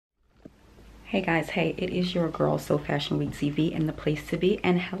Hey guys, hey, it is your girl So Fashion Week TV and the place to be.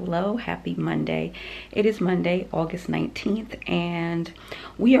 And hello, happy Monday. It is Monday, August 19th, and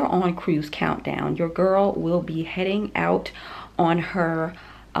we are on cruise countdown. Your girl will be heading out on her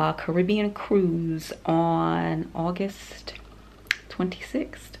Caribbean cruise on August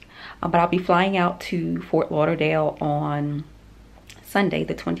 26th. But I'll be flying out to Fort Lauderdale on Sunday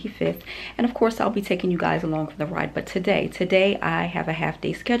the 25th, and of course I'll be taking you guys along for the ride. But today I have a half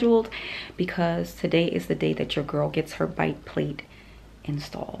day scheduled because today is the day that your girl gets her bite plate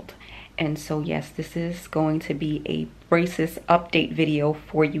installed. And so yes, this is going to be a braces update video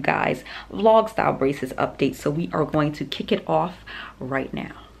for you guys, vlog style braces update. So we are going to kick it off right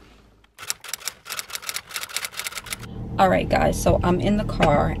now. All right guys, so I'm in the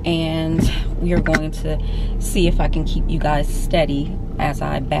car and we are going to see if I can keep you guys steady as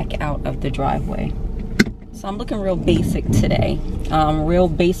I back out of the driveway. So I'm looking real basic today, real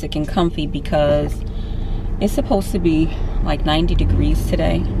basic and comfy because it's supposed to be like 90 degrees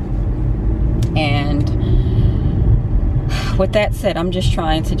today. And with that said, I'm just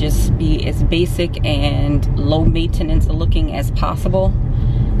trying to just be as basic and low maintenance looking as possible.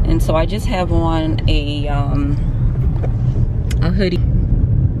 And so I just have on a hoodie.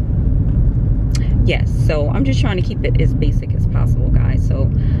 Yes, so I'm just trying to keep it as basic as possible, guys. So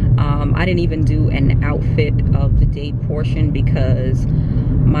I didn't even do an outfit of the day portion because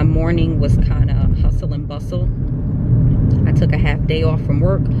my morning was kind of hustle and bustle. I took a half day off from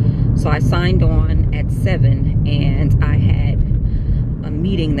work, so I signed on at 7 and I had a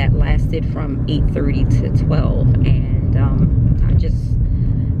meeting that lasted from 8:30 to 12, and I just,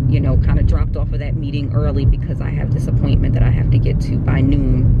 you know, kind of dropped off of that meeting early because I have this appointment that I have to get to by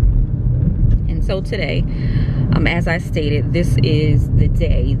noon. And so today, as I stated, this is the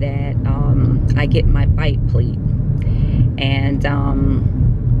day that I get my bite plate. And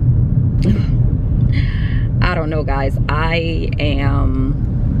I don't know, guys, I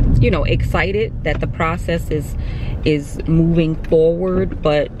am, you know, excited that the process is moving forward.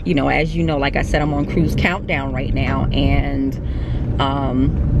 But, you know, as you know, like I said, I'm on cruise countdown right now, and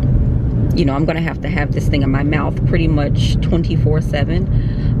you know, I'm gonna have to have this thing in my mouth pretty much 24/7.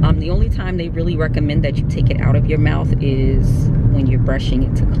 The only time they really recommend that you take it out of your mouth is when you're brushing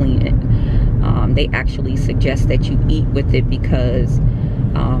it to clean it. They actually suggest that you eat with it because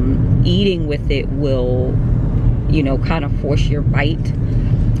eating with it will, you know, kind of force your bite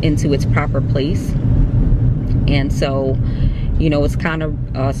into its proper place. And so, you know, it's kind of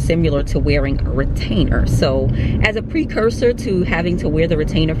similar to wearing a retainer. So as a precursor to having to wear the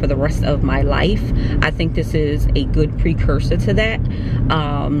retainer for the rest of my life, I think this is a good precursor to that.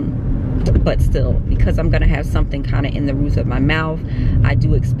 But still, because I'm gonna have something kind of in the roof of my mouth, I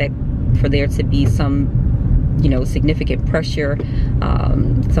do expect for there to be some, you know, significant pressure,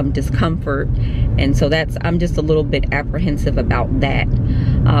 some discomfort. And so I'm just a little bit apprehensive about that.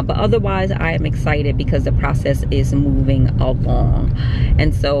 But otherwise, I am excited because the process is moving along.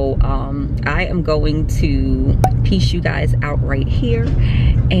 And so I am going to piece you guys out right here,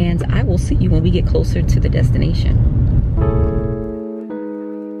 and I will see you when we get closer to the destination.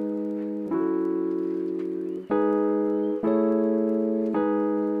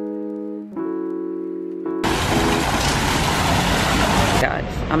 Guys,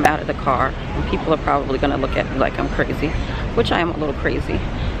 I'm out of the car and people are probably gonna look at me like I'm crazy, which I am a little crazy.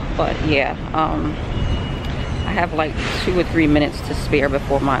 But yeah, I have like 2 or 3 minutes to spare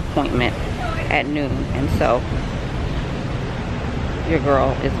before my appointment at noon, and so your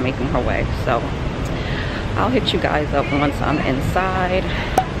girl is making her way. So I'll hit you guys up once I'm inside.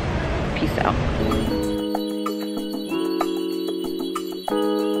 Peace out.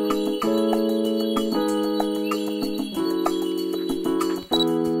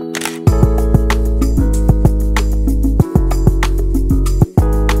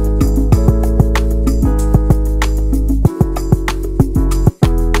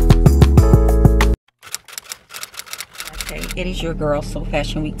 It is your girl, So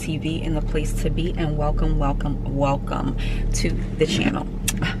Fashion Week TV, and the place to be, and welcome to the channel.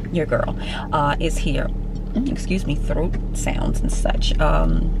 Your girl is here. Excuse me, throat sounds and such.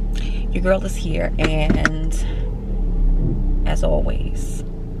 Your girl is here, and as always,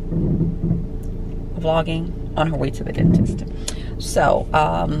 vlogging on her way to the dentist. So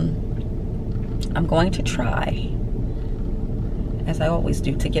I'm going to try, as I always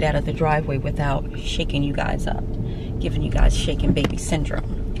do, to get out of the driveway without shaking you guys up, giving you guys shaking baby syndrome.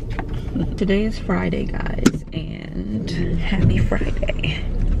 Today is Friday, guys, and happy Friday.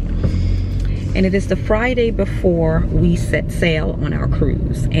 And it is the Friday before we set sail on our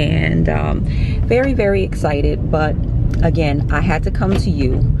cruise, and very, very excited. But again, I had to come to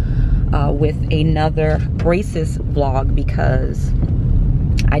you with another braces vlog because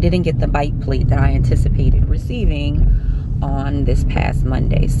I didn't get the bite plate that I anticipated receiving on this past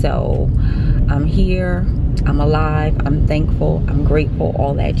Monday. So I'm here, I'm alive, I'm thankful, I'm grateful,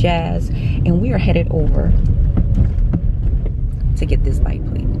 all that jazz, and we are headed over to get this bite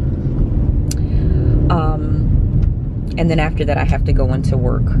plate. And then after that I have to go into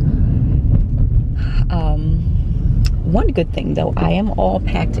work. One good thing though, I am all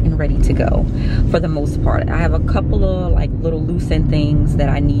packed and ready to go for the most part. I have a couple of like little loose end things that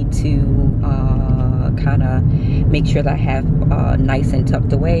I need to kind of make sure that I have nice and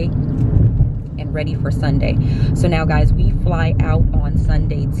tucked away and ready for Sunday. So now guys, we fly out on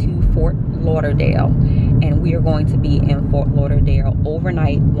Sunday to Fort Lauderdale, and we are going to be in Fort Lauderdale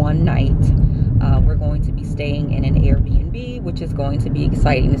overnight, one night. We're going to be staying in an Airbnb, which is going to be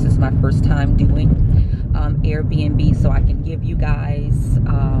exciting. This is my first time doing Airbnb, so I can give you guys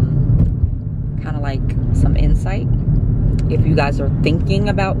kind of like some insight. If you guys are thinking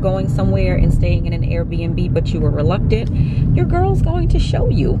about going somewhere and staying in an Airbnb but you were reluctant, your girl's going to show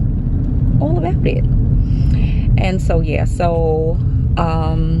you all about it. And so yeah, so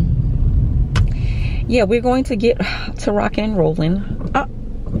yeah, we're going to get to rocking and rolling.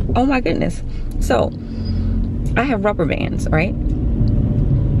 Oh my goodness. So I have rubber bands, right?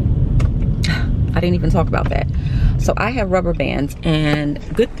 I didn't even talk about that. So I have rubber bands, and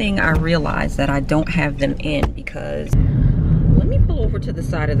good thing I realized that I don't have them in, because let me pull over to the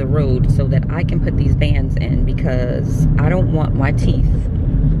side of the road so that I can put these bands in, because I don't want my teeth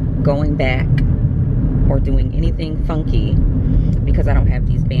going back or doing anything funky because I don't have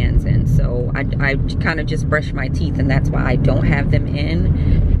these bands in. So I kind of just brush my teeth, and that's why I don't have them in,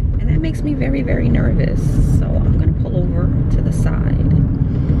 and that makes me very, very nervous. So I'm gonna pull over to the side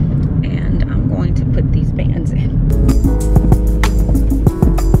and I'm going to put these bands in.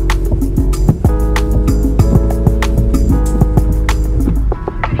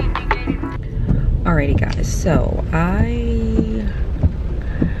 Alrighty guys, so I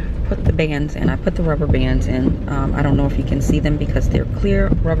put the bands in. I put the rubber bands in. I don't know if you can see them because they're clear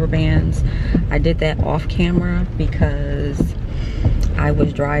rubber bands. I did that off camera because I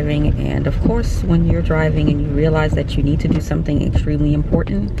was driving, and of course when you're driving and you realize that you need to do something extremely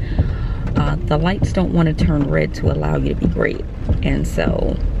important, the lights don't want to turn red to allow you to be great. And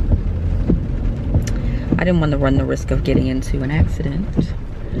so I didn't want to run the risk of getting into an accident.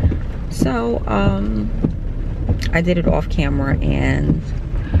 So I did it off camera, and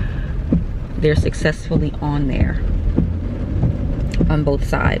they're successfully on there on both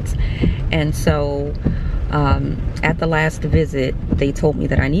sides. And so at the last visit, they told me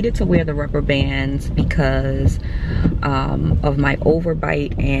that I needed to wear the rubber bands because of my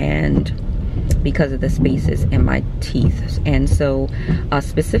overbite and because of the spaces in my teeth. And so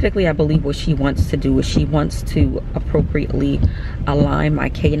specifically, I believe what she wants to do is she wants to appropriately align my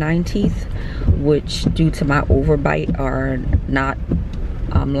canine teeth, which due to my overbite are not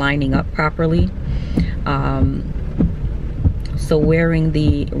lining up properly. So wearing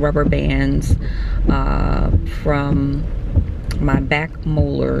the rubber bands from my back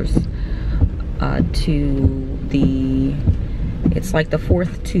molars to the, it's like the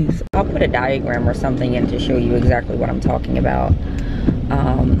fourth tooth. I'll put a diagram or something in to show you exactly what I'm talking about,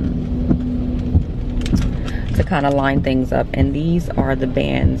 to kind of line things up. And these are the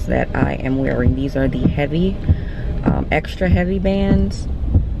bands that I am wearing. These are the heavy, extra heavy bands,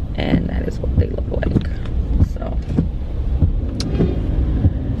 and that is what they look like. So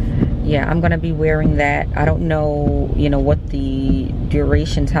yeah, I'm gonna be wearing that. I don't know, you know, what the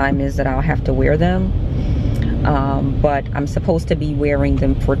duration time is that I'll have to wear them, but I'm supposed to be wearing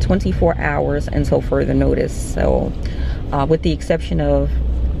them for 24 hours until further notice. So with the exception of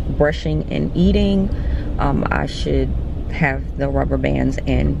brushing and eating, I should have the rubber bands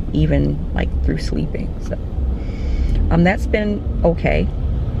in, even like through sleeping. So that's been okay.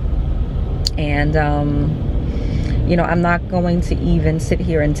 And you know, I'm not going to even sit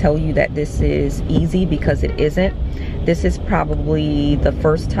here and tell you that this is easy, because it isn't. This is probably the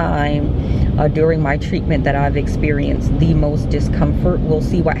first time during my treatment that I've experienced the most discomfort. We'll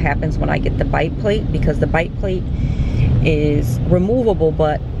see what happens when I get the bite plate, because the bite plate is removable,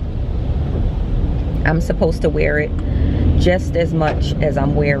 but I'm supposed to wear it just as much as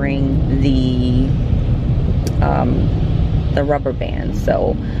I'm wearing the rubber band.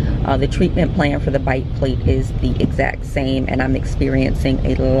 So the treatment plan for the bite plate is the exact same, and I'm experiencing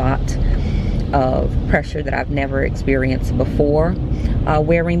a lot of pressure that I've never experienced before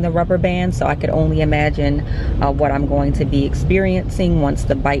wearing the rubber band. So I could only imagine what I'm going to be experiencing once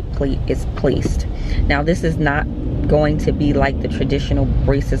the bite plate is placed. Now, this is not going to be like the traditional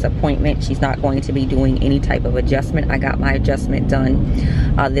braces appointment. She's not going to be doing any type of adjustment. I got my adjustment done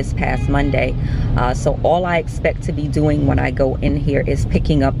this past Monday. So all I expect to be doing when I go in here is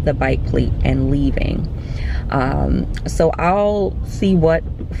picking up the bite plate and leaving. So I'll see what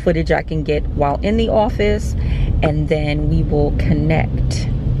footage I can get while in the office, and then we will connect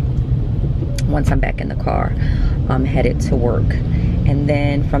once I'm back in the car. I'm headed to work. And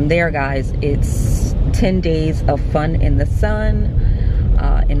then from there, guys, it's 10 days of fun in the sun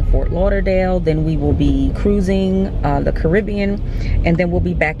in Fort Lauderdale. Then we will be cruising the Caribbean, and then we'll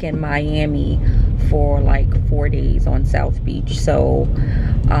be back in Miami for like 4 days on South Beach. So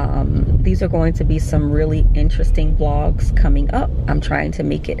these are going to be some really interesting vlogs coming up. I'm trying to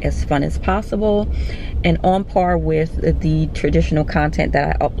make it as fun as possible and on par with the traditional content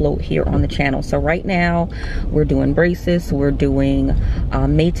that I upload here on the channel. So right now we're doing braces, we're doing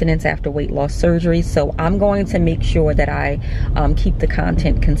maintenance after weight loss surgery. So I'm going to make sure that I keep the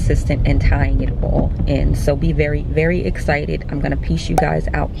content consistent and tying it all in. So be very, very excited. I'm gonna piece you guys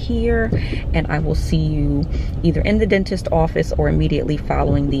out here, and I will see you either in the dentist office or immediately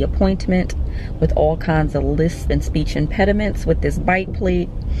following the appointment with all kinds of lisp and speech impediments with this bite plate.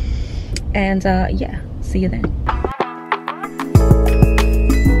 And yeah, see you then.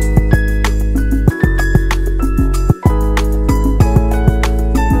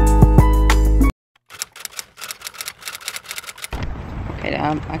 Okay,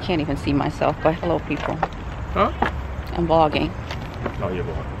 I can't even see myself, but hello people. Huh? I'm vlogging. Oh, you're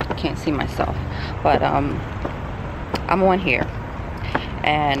vlogging. I can't see myself, but I'm on here,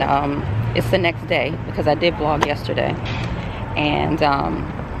 and it's the next day because I did vlog yesterday, and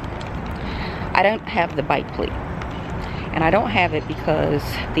I don't have the bite plate, and I don't have it because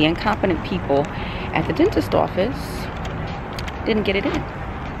the incompetent people at the dentist office didn't get it in.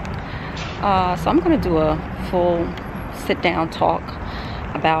 So I'm going to do a full sit-down talk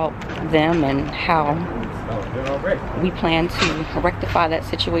about them and how we plan to rectify that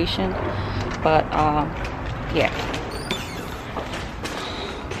situation. But yeah,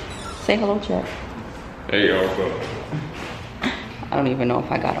 say hello, Jack. Hey, y'all, what's up? I don't even know if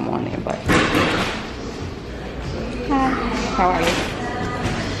I got him on there, but hi, how are you?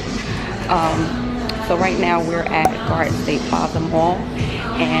 So right now we're at Garden State Plaza Mall,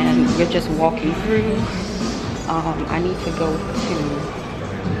 and we're just walking through. I need to go to,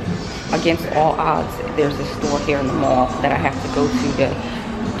 against all odds, there's a store here in the mall that I have to go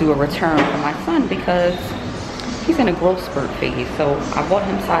to do a return for my son because he's in a growth spurt phase. So I bought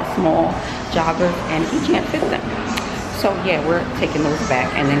him size small joggers and he can't fit them. So yeah, we're taking those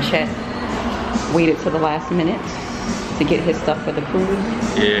back. And then Chet waited to the last minute to get his stuff for the cruise.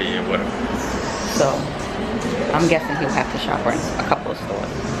 Yeah, whatever. So I'm guessing he'll have to shop around a couple of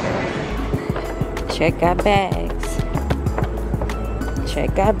stores. Chet got bags.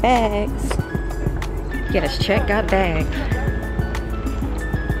 Chet got bags. Yes, Chet got bags.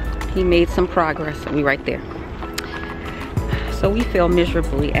 He made some progress. We right there. So we fail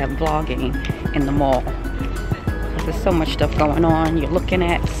miserably at vlogging in the mall. There's so much stuff going on. You're looking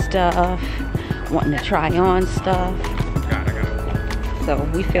at stuff, wanting to try on stuff. So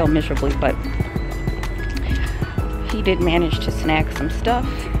we fail miserably, but he did manage to snag some stuff.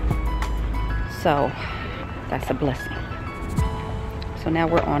 So that's a blessing. So now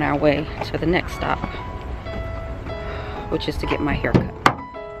we're on our way to the next stop, which is to get my hair cut.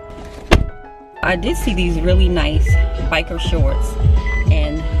 I did see these really nice biker shorts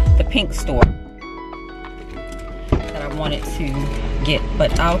in the pink store that I wanted to get,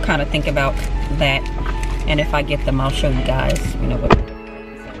 but I'll kind of think about that, and if I get them I'll show you guys, you know, what.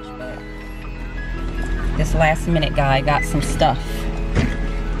 But this last minute guy got some stuff.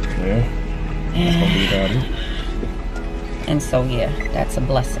 Yeah. And so yeah, that's a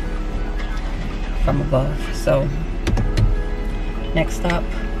blessing from above. So next stop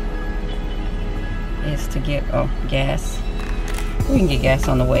is to get gas. We can get gas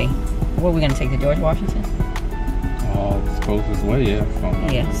on the way. Where are we gonna take, to George Washington? It's closest way, yeah.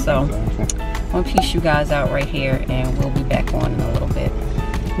 Yeah, so I'm gonna piece you guys out right here, and we'll be back on in a little bit.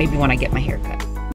 Maybe when I get my hair cut.